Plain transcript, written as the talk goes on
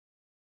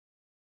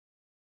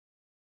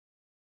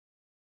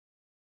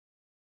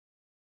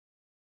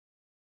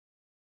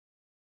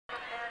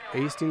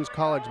Hastings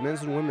College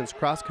men's and women's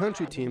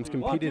cross-country teams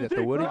competed at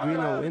the Woody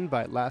Greeno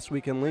Invite last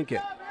week in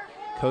Lincoln.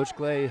 Coach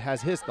Glay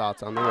has his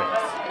thoughts on the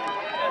race.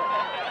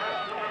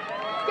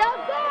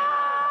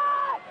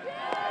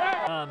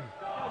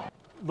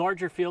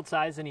 Larger field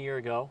size than a year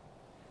ago.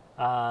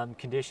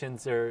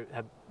 Conditions were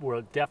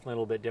definitely a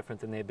little bit different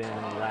than they've been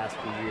in the last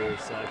few years.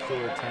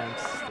 Cooler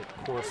temps,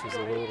 the course was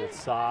a little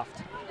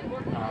soft.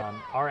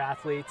 Our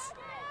athletes,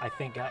 I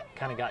think,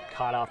 kind of got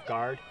caught off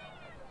guard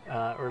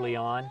early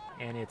on,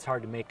 and it's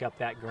hard to make up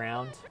that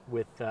ground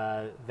with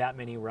that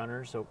many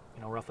runners. So,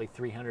 roughly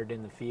 300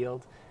 in the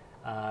field.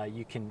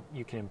 You can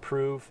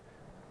improve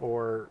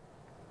or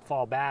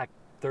fall back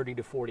 30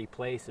 to 40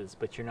 places,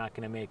 but you're not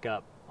going to make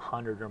up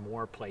 100 or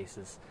more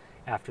places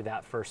after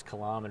that first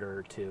kilometer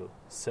or two.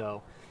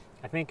 So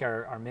I think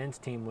our men's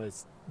team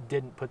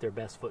didn't put their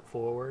best foot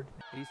forward.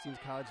 Hastings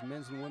College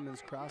men's and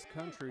women's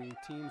cross-country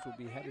teams will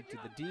be headed to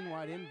the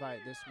Dean-wide Invite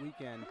this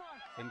weekend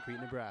in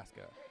Greeno,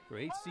 Nebraska. For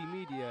HC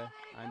Media,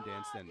 I'm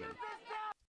Dan Stenman.